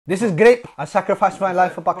This is grape. I sacrificed my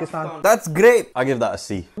life for Pakistan. That's great. I give that a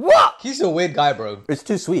C. What? He's a weird guy, bro. It's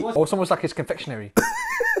too sweet. Oh, it's almost like it's confectionery.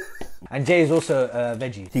 And Jay is also a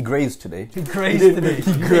veggie. He grazed today. He grazed today.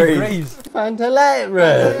 He grazed. Fanta light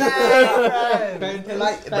bread. Fanta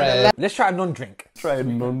light bread. Let's try a non-drink. Try a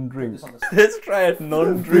non-drink. Let's try a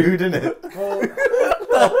non-drink, innit?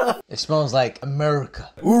 It smells like America.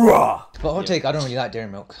 Hoorah! But hot take, I don't really like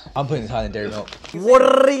dairy milk. I'm putting this higher than dairy milk.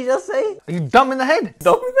 What did he just say? Are you dumb in the head?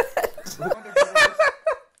 Dumb in the head.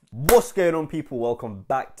 What's going on, people? Welcome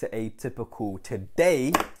back to Atypical.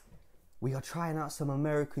 Today, we are trying out some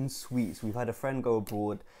American sweets. We've had a friend go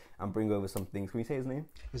abroad and bring over some things. Can we say his name?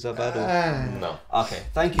 Is that bad? No. Okay,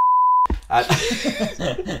 thank you.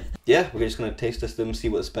 Yeah, we're just going to taste test them, see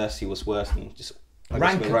what's best, see what's worst, and just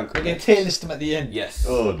Rank them. them. We're going to tier list them at the end. Yes.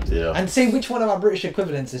 Oh dear. And say which one of our British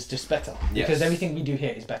equivalents is just better. Yes. Because everything we do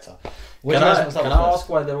here is better. Can I ask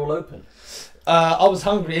why they're all open? I was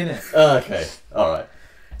hungry, innit? Okay, alright.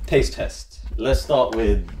 Taste test. Let's start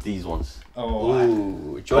with these ones. Oh,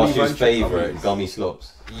 Ooh, Jolly Josh's Rancher favourite, gummies. gummy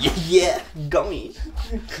slops. Yeah, gummies.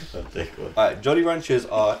 Ridiculous. Alright, Jolly Ranchers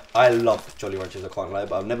are... I love Jolly Ranchers, I can't lie,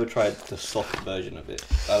 but I've never tried the soft version of it.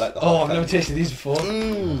 I like the hard I've never kind. tasted these before.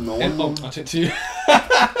 No. I took two.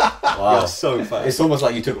 Wow. You're so fat. It's almost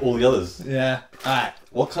like you took all the others. Yeah. Alright.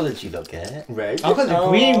 What colour did you look at? Red. I've got the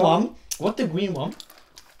green one. What's the green one?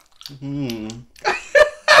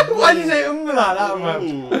 Why did you say like that,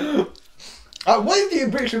 man? What is the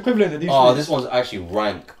British equivalent of these? Oh, fruits? this one's actually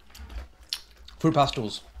rank. Fruit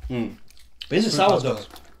pastels. But this is sourdough.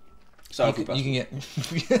 Sour You cream can get.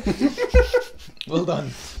 Well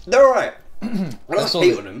done. They're alright. I don't That's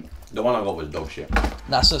hate all on them. The one I got was dog shit.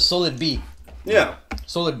 That's a solid B. Yeah.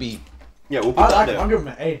 Solid B. Yeah, we'll put I that like there. it. I'll give him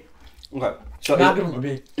an A. Okay. So I'll give him a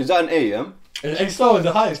B. is that an A, yeah? A star is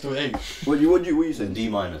the highest to an A. What you saying? D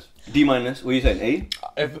minus. D minus. What are you saying?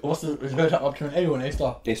 What's the? It's going up to an A or an A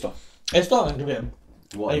star? A? A star. A star, and give it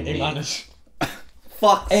What A minus.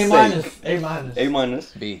 Fuck. A minus. A minus. A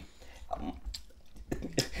minus. B.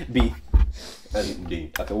 B. And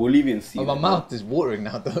D. Okay, we'll leave it in C. Oh, my then. mouth is watering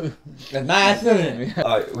now, though. That's nice, isn't it?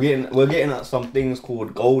 Alright, we're getting at some things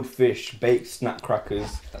called goldfish baked snack crackers.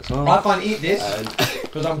 I can't eat this And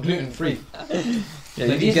because I'm gluten free. Yeah, So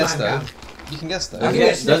you these can guess man though. can. You can guess though. I can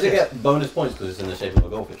Does guess. it get bonus points because it's in the shape of a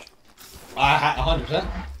goldfish? I had 100%.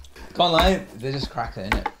 Can't lie, they're just cracker,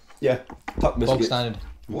 innit? yeah, tuck Bog biscuits. standard.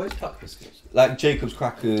 What is tuck biscuits? Like Jacob's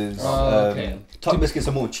crackers. Oh, okay. Tuck biscuits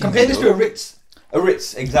are more cheesy. Compare this to a Ritz. a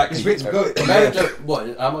Ritz, exactly. It's Ritz good.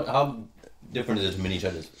 What? How different is it to mini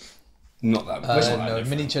cheddars? Not that much. No,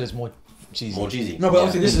 mini cheddar's more cheesy. More cheesy. No, but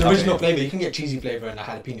obviously this is Okay. original flavour. You can get cheesy flavour and a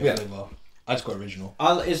jalapeno Yeah. flavour. I just got original.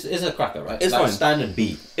 It's a cracker, right? It's like fine. Standard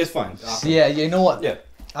B. It's fine. So yeah, you know what? Yeah.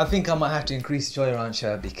 I think I might have to increase the Jolly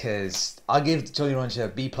Rancher because I gave the Jolly Rancher a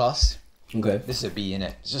B plus. Okay. This is a B in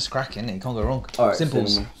it. It's just cracking, innit? You can't go wrong. Alright.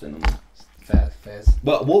 Simples. Cinnamon. Fair, fairs.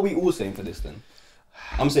 But what are we all saying for this then?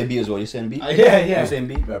 I'm saying B as well. You're saying B? Yeah. You're saying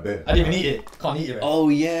B? I didn't even eat it. Can't eat it. Oh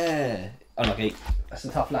yeah. I'm like 8. That's a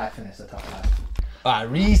tough life, and it's a tough life. Alright,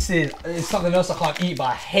 Reese's. It's something else I can't eat, but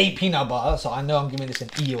I hate peanut butter, so I know I'm giving this an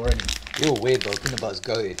E already. You're weird, bro. Peanut butter's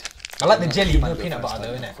goated. I like the jelly, no peanut butter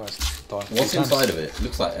though, innit? What's inside of it?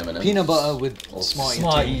 Looks like M&M's. Peanut butter with Smarties.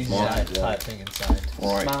 Smarties, Smarties, yeah. type thing inside.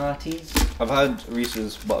 Alright. Smarties. I've had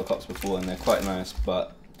Reese's Buttercups before and they're quite nice,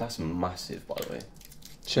 but That's massive, by the way.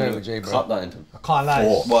 Share it with Jay, bro. Cut that into I can't lie.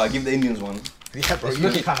 Four. well, I give the Indians one. Yeah, bro. It's You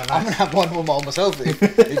looking kinda I'm nice. gonna have one more myself. If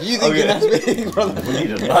you think Okay. that's big, brother. We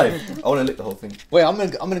need a knife. I want to lick the whole thing. Wait, I'm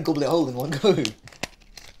gonna gobble it whole in one go.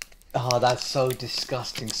 Oh, that's so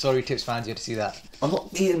disgusting. Sorry, Tips fans, you had to see that. I'm not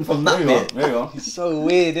eating from There that you are. bit. There you are. It's so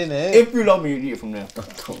weird, isn't it? If you love me, you eat it from there. I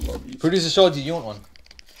don't love you. Producer Shoji, you want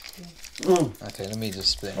one? Okay, let me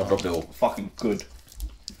just split it. I'll drop it all. Fucking good.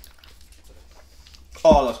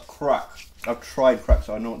 Oh, that's crack. I've tried crack,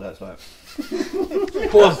 so I know what that's like.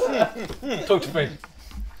 Pause. Talk to Frank.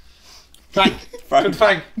 Frank.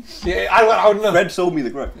 Frank. Yeah, I would know. Fred sold me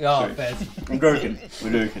the crack. Yeah, Sorry. fair. I'm joking.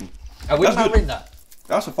 We're joking. And we That's don't good. rate that.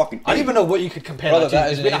 That's a fucking. I don't even know what you could compare Brother, that that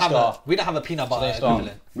to. is 'Cause an A-star. we don't have a peanut butter It's an A-star.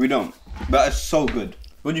 equivalent. We don't. But it's so good.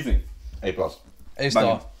 What do you think? A plus. A star.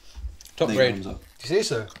 Banging. Top There grade. you go. Do you say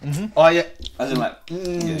so? Mm-hmm. Oh yeah. As in like.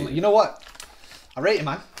 You know what? I rate it,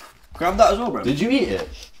 man. Grab that as well, bro. Did you eat it?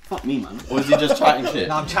 Fuck me, man. Or is he just chatting shit?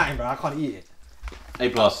 No, I'm chatting, bro. I can't eat it. A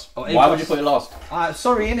plus. Oh, A Why plus. would you put it last?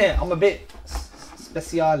 Sorry, innit? I'm a bit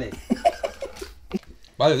speciale.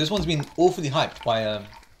 By the way, this one's been awfully hyped by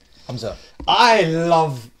Hamza. I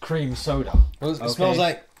love cream soda. Well, it Okay. smells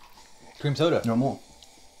like cream soda. No more.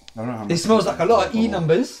 I don't know how much. It smells like a lot of E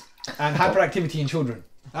numbers and hyperactivity in children.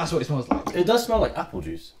 That's what it smells like. It does smell like apple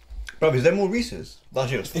juice. Bro, is there more Reese's? That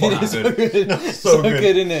shit was It fucking is so good. good. That's so good.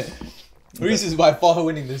 good, isn't it? Reese is by far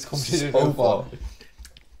winning this competition so far.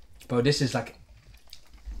 Bro, this is like...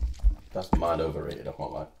 That's mad overrated, I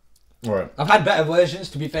can't lie. Right. I've had better versions,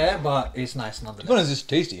 to be fair, but it's nice To be nonetheless. honest, it's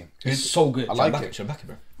tasty. It's so good. I like Back it. Show back it,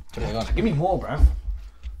 bro. Give me more, bro.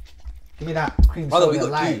 Give me that cream Brother, soda we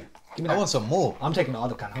got light. two. Give me I that. want some more. I'm taking the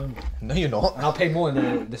other can home. No, you're not. And I'll pay more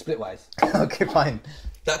in the split wise. Okay, fine.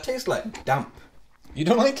 That tastes like damp. You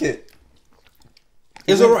don't like it?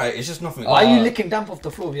 It's alright. It's just nothing. Why are you licking damp off the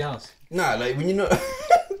floor of your house? Nah, like when you know,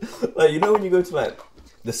 like you know when you go to like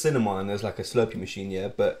the cinema and there's like a Slurpee machine, yeah,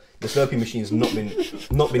 but the Slurpee machine's not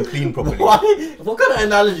been cleaned properly. Why? What kind of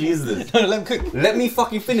analogy is this? No, let him cook. Let me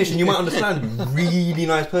fucking finish, and you might understand. Really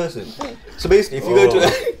nice person. So basically, if you go to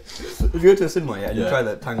if you go to a cinema, yeah, and you Yeah. try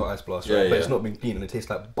the Tango Ice Blast, right, Yeah, but yeah. it's not been clean and it tastes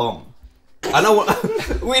like bum. I know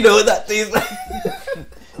what we know what that tastes like.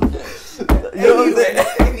 You know what I'm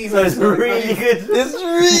saying? So it's really good. It's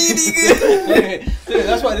really good. Dude,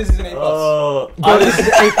 that's why this is an A+. Oh, Bro, this is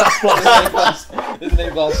A++. This is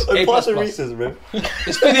an A+. A++. Pass the Reese's, bro.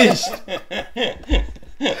 It's finished.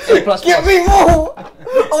 A++. Give me more.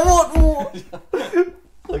 I want more.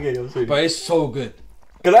 Okay, I'm sorry. But it's so good.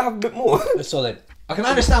 Can I have a bit more? It's solid. I can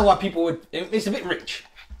understand why people would... It's a bit rich.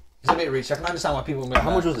 It's a bit rich. I can understand why people would...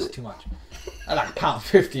 How much was It's it? too much. Like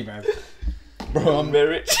 £1.50, bro. Bro, I'm very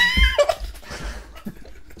rich.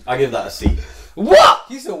 I give that a C. What?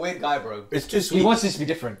 He's a weird guy, bro. It's too He sweet. wants this to be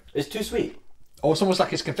different. It's too sweet. Or it's almost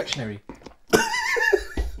like it's confectionery.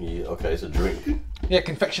 Yeah, okay, it's a drink. Yeah,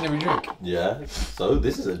 confectionery drink. Yeah. So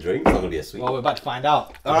this is a drink. It's not gonna be a sweet. Well, we're about to find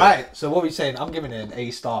out. All right. So what are we saying? I'm giving it an A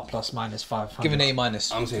star plus minus 500. Give an A-. I'm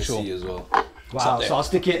saying sure. C as well. Wow. So I'll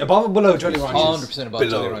stick it above or below Jolly Ranchers. 100% about Jolly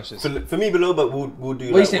Below. Ranchers. For me, below, but we'll do.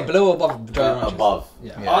 What are you saying? Below or above Jolly Ranchers? Above.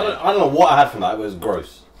 Yeah. I don't know what I had from that. It was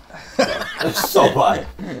gross. It's so bad.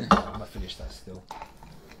 I'm gonna finish that still.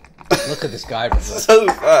 Look at this guy, bro. So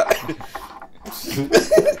fat.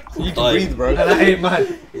 You can breathe, bro. And I ain't mad.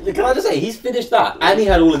 Can I just say he's finished that and he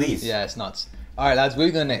had all of these. Yeah, it's nuts. Alright, lads, where are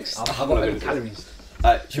we going next? I've got no calories.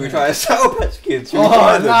 Should we try a Sour Patch Kids? Should we Oh,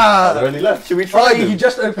 try them? Are there any left? Should we try Oh, them? he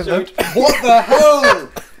just opened them. What the hell?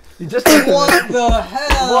 He just opened them. What the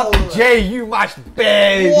hell? What? Jay, you much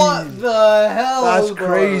baby. What the hell? That's bro?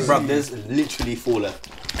 crazy. Bruv, there's literally 4 left.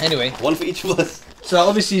 Anyway, One for each of us. So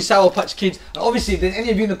obviously Sour Patch Kids. Obviously, if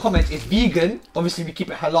any of you in the comments is vegan, obviously we keep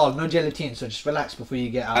it halal, no gelatin. So just relax before you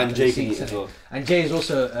get out. And of Jay the can eat seats, as innit? well. And Jay is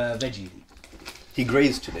also veggie. He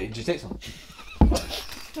grazed today. Did you take some?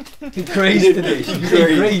 He grazed today. He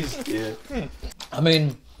grazed. Yeah. I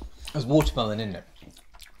mean, there's watermelon in it.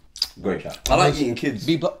 Great chat. I like eating kids.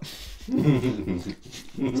 B+.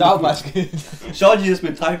 Sour Patch Kids. Sharji just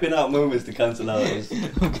been typing out moments to cancel out.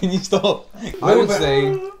 Can you stop? I would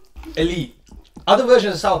say Elite. Other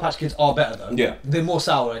versions of Sour Patch Kids are better though. Yeah. They're more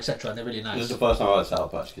sour, etc. And they're really This nice. is the first time I had Sour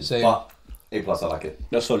Patch Kids. Same. But A+, I like it.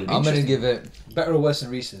 That's solid. I'm gonna give it. Better or worse than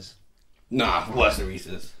Reese's? Nah, worse than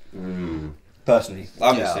Reese's. Personally,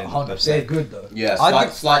 I'm just saying. 100%. They're good though. Yeah, I'd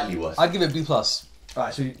give- slightly worse. I'd give it B+.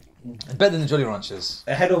 Alright, so Better than the Jolly Ranchers.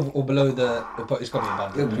 ahead of or below the it's got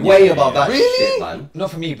to be above. Way above that Really? shit, man.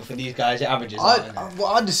 Not for me, but for these guys, it averages. out, innit?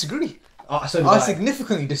 I disagree. So do I I.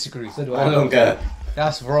 significantly disagree. So do I don't care.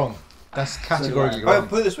 That's wrong. That's categorically Alright, wrong.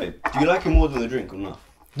 put it this way. Do you like it more than the drink or not?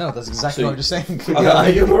 No, that's exactly So- what I'm just saying.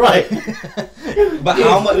 You're right. But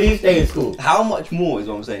how much? Please stay in school. How much more is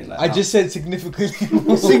what I'm saying? Like, I just said significantly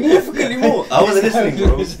more. significantly more. I wasn't listening,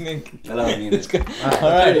 bro. Listening. Allow me. Let's go. Alright,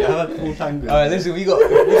 Alright. I have a full tango. Alright, listen, we got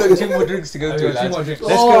 2 more drinks to go to, Two lads. more drinks.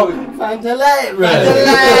 Let's Oh, go. Fanta Light, bro.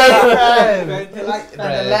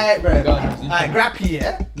 Alright, Go on. grappy,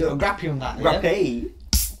 yeah? Little grappy on that. Yeah? Grappe.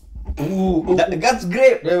 Ooh, That's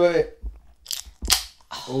great. wait.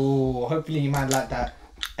 Oh, hopefully you might like that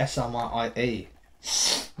SMRIA.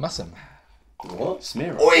 Massam. What?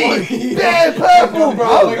 Smear. Oi! Yeah, purple,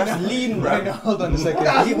 bro! That's lean, Right bro. now, hold on a second.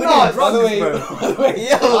 That's We're nuts. doing By the way, drugs, bro. by the way,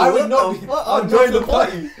 Yo, I would what not the be. fuck? I would I'm not joining the feel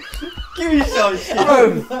party. Give me some shit. Bro,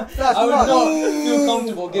 that's I would nuts. not feel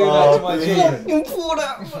comfortable giving that to my children. You pour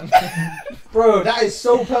that. Bro, that is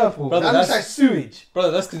so purple. Brother, that looks like that's- sewage.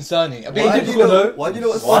 Brother, that's concerning. I mean, Why I do do you know- Why do you know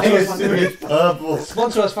what's Why funny? is sewage purple?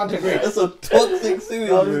 Sponsor us Fanta Grape. That's a toxic sewage.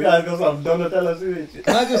 Oh, this guy's got some Donatello sewage.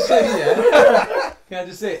 Can I just say, yeah? Can I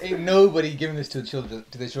just say, ain't nobody giving this to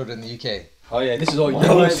their children in the UK. Oh yeah, this is all Why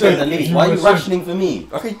are you rationing for me?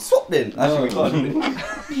 Okay, stop then. Actually, we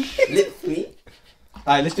can't. Lip sweet.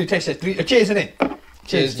 Alright, let's do taste test. Cheers, innit?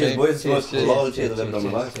 Cheers, Cheers, mate. boys. Cheers, Cheers, a lot of cheers I've ever done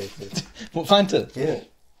in my life. What, Fanta? Yeah.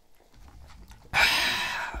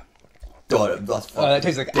 God, that's Oh, that fucking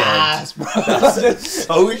tastes like dead. ass, bro.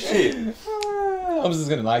 so shit. I'm just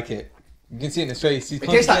gonna like it. You can see it in his face. It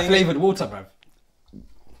tastes like flavoured water, bruv.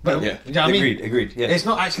 But, Yeah. you know what I mean? Agreed. Yeah. It's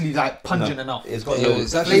not actually like pungent enough. It's got Yeah, no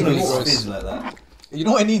it's actually flavor really gross. fizz like that. You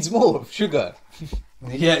know what it needs more? Sugar.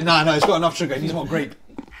 Yeah, no, it's got enough sugar. It needs more grape.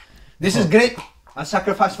 This is grape. I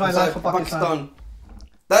sacrificed my life for Pakistan.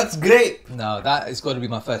 That's great. No, that has got to be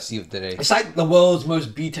my first C of the day. It's like the world's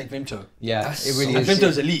most B-Tech Vimto. Yeah, That's it really And is.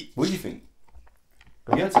 Vimto's elite. What do you think?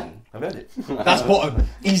 Have you had it? I've had it. That's bottom.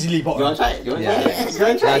 Easily You want bottom. to try it? You want to Yeah. try it? You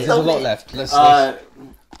want to try There's it? a lot left. Let's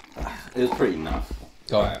It was pretty enough.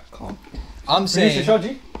 go. I'm Producer saying.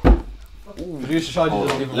 Shaji? Producer Shaji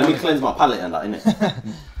doesn't even Let me want cleanse my palate and that,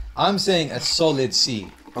 innit? I'm saying a solid C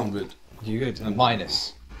I'm good. it. You good?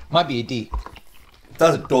 minus. Might be a D.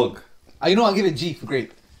 That's a dog. You know what? I'll give it G for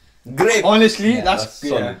grape. Great. Honestly, Yeah, that's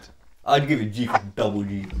solid. I'd give it G for double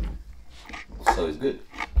G. So it's good.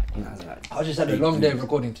 I just had a long day of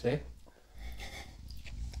recording today.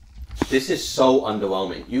 This is so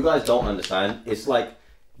underwhelming. You guys don't understand. It's like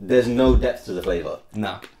there's no depth to the flavour.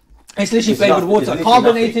 Nah. It's literally It's flavoured nothing- water. it's literally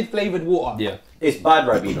Carbonated flavoured water. Yeah. It's bad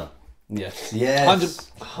Ribena. Yes. 100%.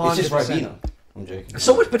 It's just Ribena. I'm joking.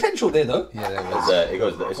 So much potential there though. Yeah, there It's,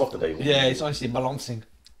 was. it's off the table. Yeah, it's honestly balancing.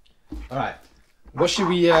 Alright. What should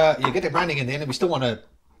we get the branding in there and we still want to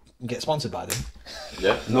get sponsored by them.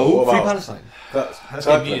 Yeah. No, What free about- Palestine. Let's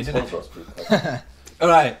get muted, innit? Sponsor us, please.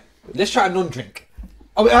 Alright. Let's try a non-drink.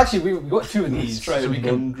 Oh, actually, we got two of these, try so a we can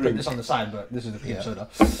put non-drink. this on the side, but this is the PM Yeah. soda.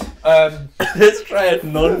 Let's try a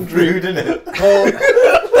non-drink, innit?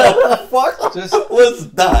 Fuck. Just What's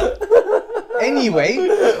that? anyway.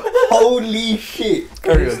 Holy shit.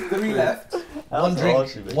 There's 3 left. One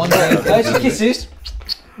drink. One drink. Hershey Kisses.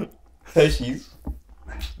 Hershey's.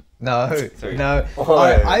 No. Sorry. No. Oh.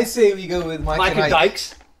 Alright, I say we go with Mike and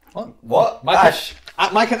Dykes. What? Mike Ash.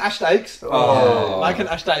 Mike and Ash Dykes. Oh. Mike and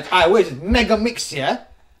Ash Dykes. Alright, wait, it's mega mix, yeah?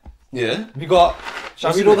 Yeah. We got,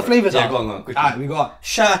 shall I read all the flavours Yeah, out? go on, quickly. Alright, we got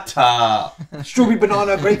Shut up. strawberry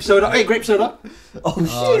banana, grape soda. Hey, grape soda. Oh,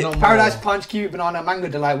 Oh, shit. no Paradise more. punch, kiwi banana, mango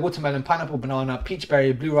delight, watermelon, pineapple banana, peach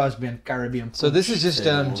berry, blue raspberry, and Caribbean. So this is just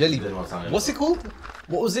jelly. Didn't want something. What's it called?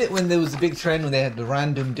 What was it when there was a big trend when they had the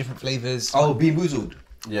random different flavors? Oh, Bean Boozled.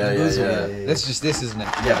 Yeah, Those yeah, are- yeah. That's just this, isn't it?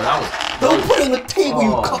 Yeah, but that Don't put it on the table,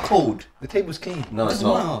 you Oh. cuckold. The table's clean. was... No, it's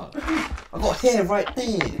not. I got hair right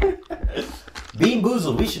there. Bean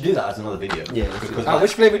Boozled, we should do that as another video. Yeah, let's do Because that.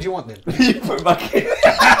 Which flavour do you want then? You put it back in.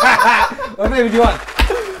 What flavour do you want?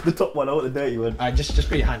 The top one, I want the dirty one. Alright, just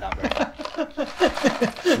put your hand out, bro.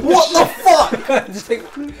 What the fuck? Just take.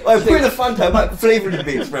 I put in the Fanta, I might flavour the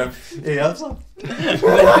bits, bruv. Yeah, have some.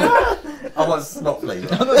 I want snot flavour.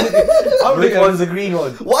 Which one's the green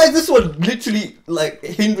one? Why is this one literally like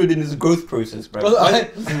hindered in its growth process, bruv? Well,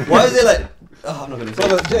 Why is it like? Oh, I'm not gonna say.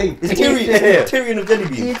 Well, Jay, It's Eat it. Tyrion of jelly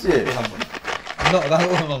beans. Eat it. not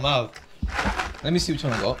that one in my mouth. Let me see which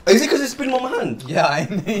one I got. Is it because it's been on my hand? Yeah, I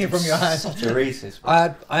knew from your hand. Such a racist.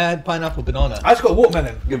 Bruv. I had pineapple banana. I just got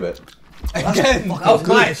watermelon. Give it. Again. That was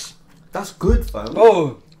nice. That's good, fam.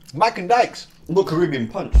 Oh, Mike and Dykes. Look, Caribbean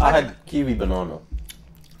punch. I had kiwi banana.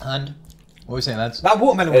 And what are we saying, lads? That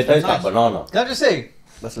watermelon It was tastes nice. like banana. Can I just say?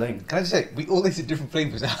 That's lame. Can I just say? We all tasted different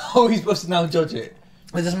flavors. How are we supposed to now judge it?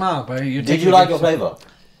 It doesn't matter, bro. Did you like your flavour?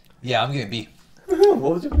 Yeah, I'm giving B. What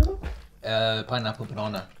was your flavour? Pineapple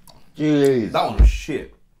banana. Jeez. That one was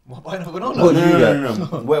shit. What pineapple banana? What? No.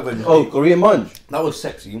 Whatever. Oh, Korean munch. That was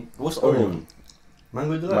sexy. What's the orange one?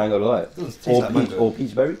 Mango delight. Mango delight. Doesn't taste Or like peach, mango. or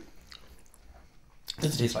peach berry.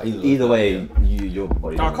 Doesn't taste like either. Either way, your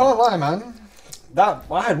body. I can't lie, man. That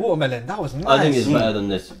I had watermelon. That was nice. I think it's better than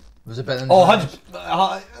this. Was it better than? Oh, this? 100.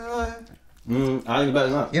 I think it's better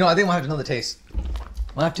than that. You know, I think we'll have another taste.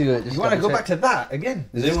 We'll have to just. You want to go double back to that again?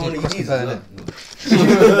 Does anyone want to eat Crusty these? banana.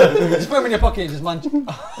 Just put them in your pocket and just munch. He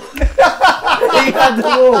had them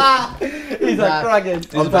all. He's Nah. like cragging.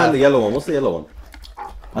 I'm fan the yellow one. What's the yellow one?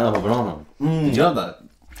 Pineapple banana. Did you have that?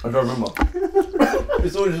 I don't remember.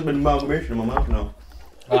 It's all just been amalgamation in my mouth now.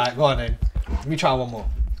 Alright, go on then. Let me try one more.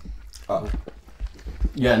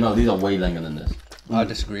 Yeah, no, these are way longer than this. I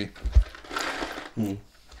disagree.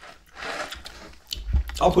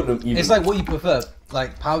 I'll put them even. It's like what you prefer,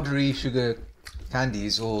 like powdery sugar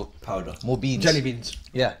candies or powder. more beans. Jelly beans.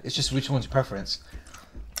 Yeah, it's just which one's your preference.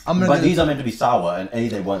 I'm But gonna. these are meant to be sour, and A,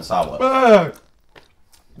 they weren't sour.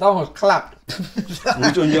 That one was clapped.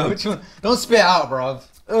 Which one you have? Which one? Don't spit it out, bro.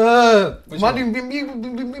 Which one?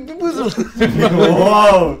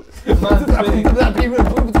 Whoa!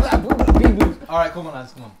 Alright, come on,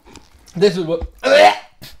 lads, come on. This is what.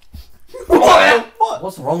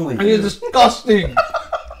 What's wrong with It is disgusting.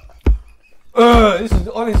 This is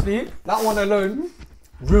honestly that one alone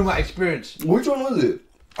ruined my experience. Which one was it?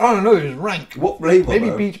 I don't know. It was rank. What flavour? Maybe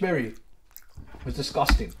bro? peach berry. It was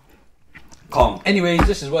disgusting. Calm. Anyways,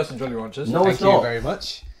 this is worse than Jolly Ranchers. No, Thank it's you not. very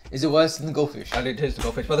much. Is it worse than the goldfish? I didn't taste the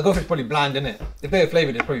goldfish, but the goldfish probably bland, innit? If they were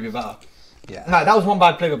flavoured, it'd probably be better. Yeah. Nah, that was one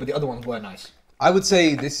bad flavour, but the other ones were nice. I would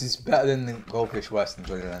say this is better than the goldfish, worse than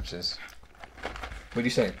Jolly Ranchers. What do you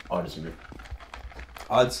say? I disagree.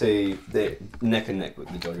 I'd say they're neck and neck with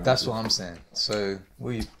the Jolly Ranchers. That's what I'm saying. So,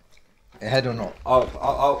 will you ahead or not?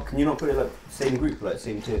 Can you not put it like same group, like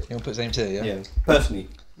same tier? You want to put same tier, yeah? Yeah, personally.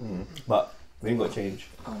 But we ain't got to change.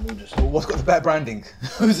 We'll just... Well, what's got the better branding?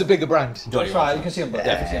 Who's the bigger brand? Jolly That's right, you can see them both.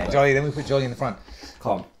 Yeah, Jolly. Then we put Jolly in the front.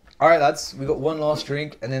 Calm. All right, lads. We got one last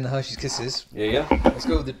drink, and then the Hershey's Kisses. Yeah. Let's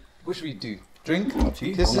go with the. What should we do? Drink? Up to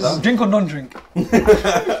you. Kisses? Drink or non-drink?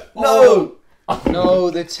 No!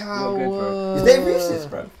 No, the You're tower. good, bro. Is there racist,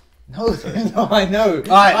 bro? No, no, I know.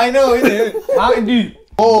 Alright. I know, innit? Mountain Dew.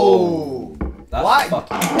 Oh. That's Why?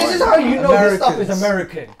 fucking This is how you know this stuff is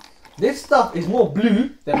Americans. American. This stuff is more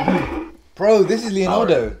blue than blue. Bro, this is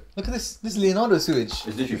Leonardo. Look at this. This is Leonardo sewage. It's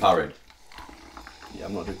literally Powerade. Yeah,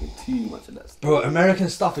 I'm not drinking too much of that stuff. Bro, American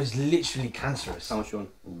stuff is literally cancerous. How much you want?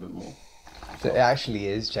 A bit more. So it actually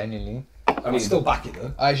is, genuinely. I still back it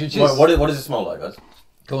though. I should just. What does it smell like, guys?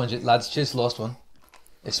 Go on, lads. Cheers, last one.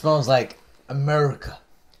 It smells like America.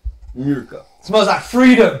 America. Smells like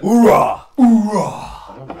freedom. Hoorah!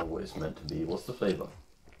 I don't know what it's meant to be. What's the flavour?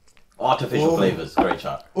 Artificial flavours. Great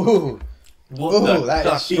chat. Ooh. What Ooh, the that is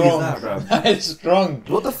duck is strong. that, bro? That is strong.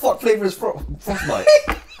 What the fuck flavour is Frostbite?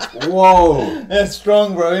 Whoa! That's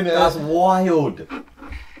strong, bro, innit? That's wild.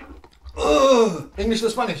 English or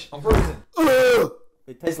Spanish? I'm frozen.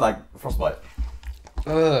 It tastes like Frostbite. It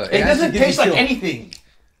actually doesn't gives taste you like chill. anything.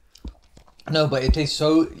 No, but it tastes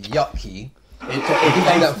so yucky. It gives you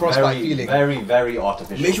that tastes Frostbite very, feeling. very, very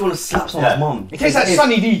artificial. Makes you want to slap someone's Yeah. mum. It tastes like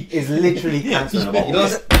Sunny D. It's literally cancer in a bottle. You know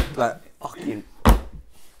what's like fucking.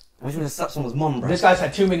 Makes you want to slap someone's mum, bro. This guy's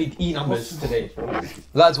had too many E numbers today.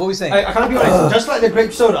 Lads, what are we saying? I can't be honest. Just like the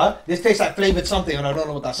grape soda, this tastes like flavoured something, and I don't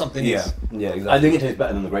know what that something Yeah, is. yeah, exactly. I think it tastes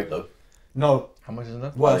better than the grape though. No, How much is that? I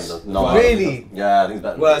think worse. it does. No, I don't think it Really? does. Yeah, I think it's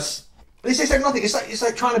better. Worse. This tastes like nothing. It's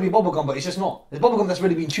like trying to be bubblegum, but it's just not. It's bubblegum that's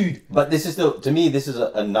really been chewed. But this is still, to me, this is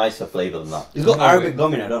a nicer flavour than that. It's got No Arabic way.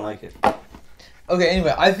 gum in it. I don't like it. Okay,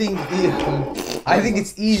 anyway, I think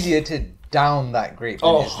it's easier to down that grape. than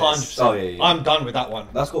Oh, it is 100%. Oh, yeah. I'm done with that one.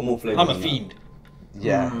 That's got more flavour. I'm a than that. fiend. this.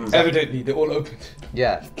 Yeah. Evidently, they're all open.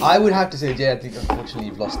 Yeah. I would have to say, I think unfortunately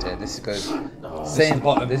you've lost here. This goes same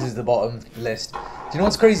bottom. This is the bottom list. Do you know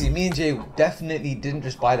what's crazy? Me and Jay definitely didn't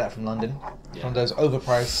just buy that from London. From those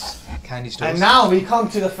overpriced candy stores. And now we come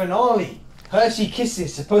to the finale. Hershey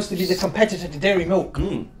Kisses, supposed to be the competitor to Dairy Milk.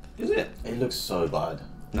 Is it? It looks so bad.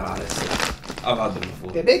 Nah, that's it. I've had them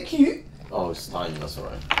before. They're cute. Oh, it's tiny, that's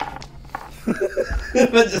alright. I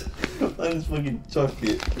just fucking chuffed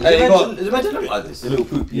it. Hey, you got- Is it meant to look like this? A little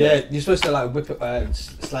poop. Yeah, you're supposed to like whip it,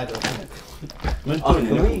 slide it off. Oh,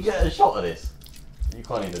 can we get a shot of this? You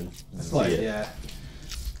can't even see it. Yeah.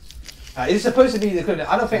 It's supposed to be the equivalent.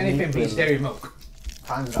 I don't think anything beats Dairy Milk.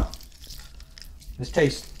 Hands down. Let's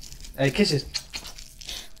taste. Kisses.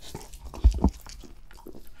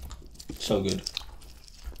 So good.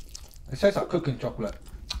 It tastes like cooking chocolate.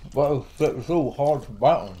 Whoa, it's so hard to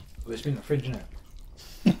bite on. It's been in the fridge, isn't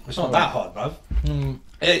it? It's not that hard,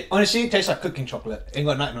 bruv. Honestly, it tastes like cooking chocolate. Ain't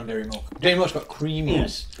got nothing on Dairy Milk. Dairy Milk's got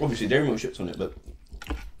creaminess. Obviously, Dairy Milk ships on it, but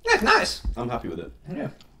Yeah, it's nice. I'm happy with it. Yeah.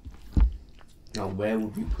 Now, where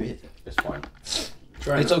would we put it? It's fine.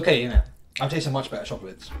 It's okay, innit? I've tasted much better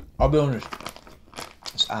chocolates. I'll be honest.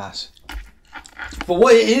 It's ass. For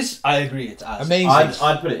what it is, I agree, it's ass. Amazing.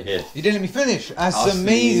 I'd put it here. You didn't let me finish. That's I'll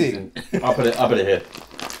amazing. I'll put it here.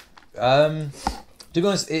 To be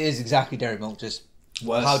honest, it is exactly Dairy Milk, just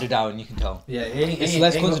Worse. powdered down. You can tell. Yeah, It's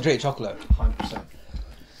less concentrated chocolate. 100%.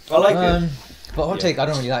 I like it. But hot take, I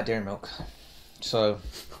don't really like Dairy Milk, so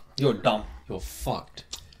You're dumb. You're fucked.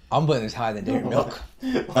 I'm putting this higher than Dairy Milk.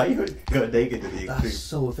 Why you got naked to the That's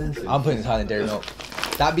so offensive. I'm putting this higher than Dairy Milk.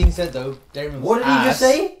 That being said, though, Dairy Milk. What did he just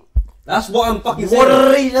say? That's what I'm fucking What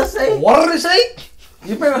saying. did he just say? What did it say?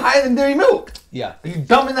 You put it higher than Dairy Milk? Yeah. Are you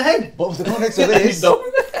dumb in the head? But with the context of this,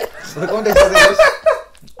 for the context of this,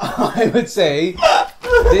 I would say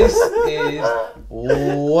this is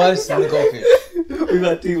worse than the goldfish. We've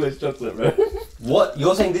had too much chocolate, bro. What?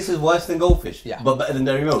 You're saying this is worse than goldfish? Yeah. But better than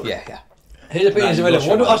dairy milk? Yeah, yeah. His opinion is you irrelevant. lost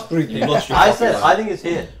What do your us three You think? lost your I fucking said, mind. I think it's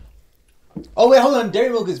here. Oh wait, hold on. Dairy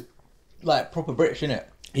Milk is like proper British, innit?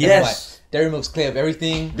 Yes. Like, Dairy Milk's clear of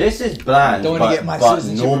everything. This is bland, Don't wanna but, get my but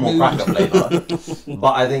citizenship normal removed. cracker flavour.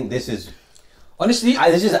 But I think this is Honestly,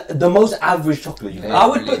 this is the most average chocolate you can Yeah. I have.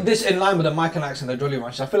 would put this in line with the Americansnacks and the Jolly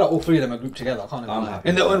Ranchers. I feel like all three of them are grouped together. I can't I'm even happy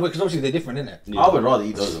in their with own way, because obviously they're different, innit? I would rather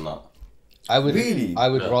eat those than that. I would. Really? I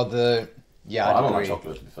would Yeah. rather. Yeah, I I'd don't like agree.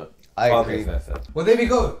 chocolate, to be fair. I Okay, agree. fair. Well, there we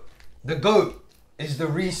go. The GOAT is the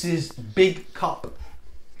Reese's Big Cup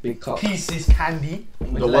Big cup. Pieces candy.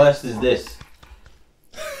 The worst is this.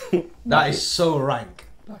 That is so rank.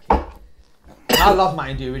 I love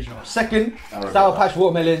Mountain Dew original. Second, Sour Patch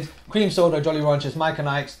Watermelons, Cream Soda, Jolly Ranchers, Mike and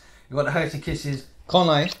Ike's. You got the Hershey Kisses, Can't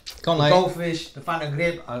lie. the Goldfish, the Fanta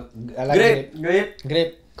Grape. I like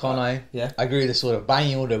grape. Can't lie. Yeah. I agree with this order.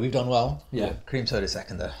 Banging order. We've done well. Yeah. Cream soda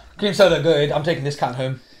second though. Cream Soda good. I'm taking this can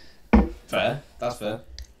home. Fair. That's fair.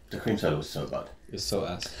 The cream soda was so bad. It's so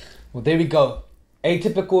ass. Well, there we go.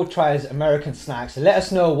 Atypical tries American snacks. Let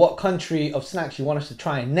us know what country of snacks you want us to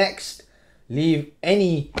try next. Leave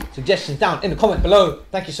any suggestions down in the comment below.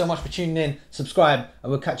 Thank you so much for tuning in. Subscribe,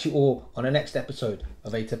 and we'll catch you all on the next episode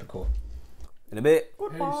of Atypical. In a bit.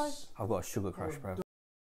 Goodbye. I've got a sugar crush, bro.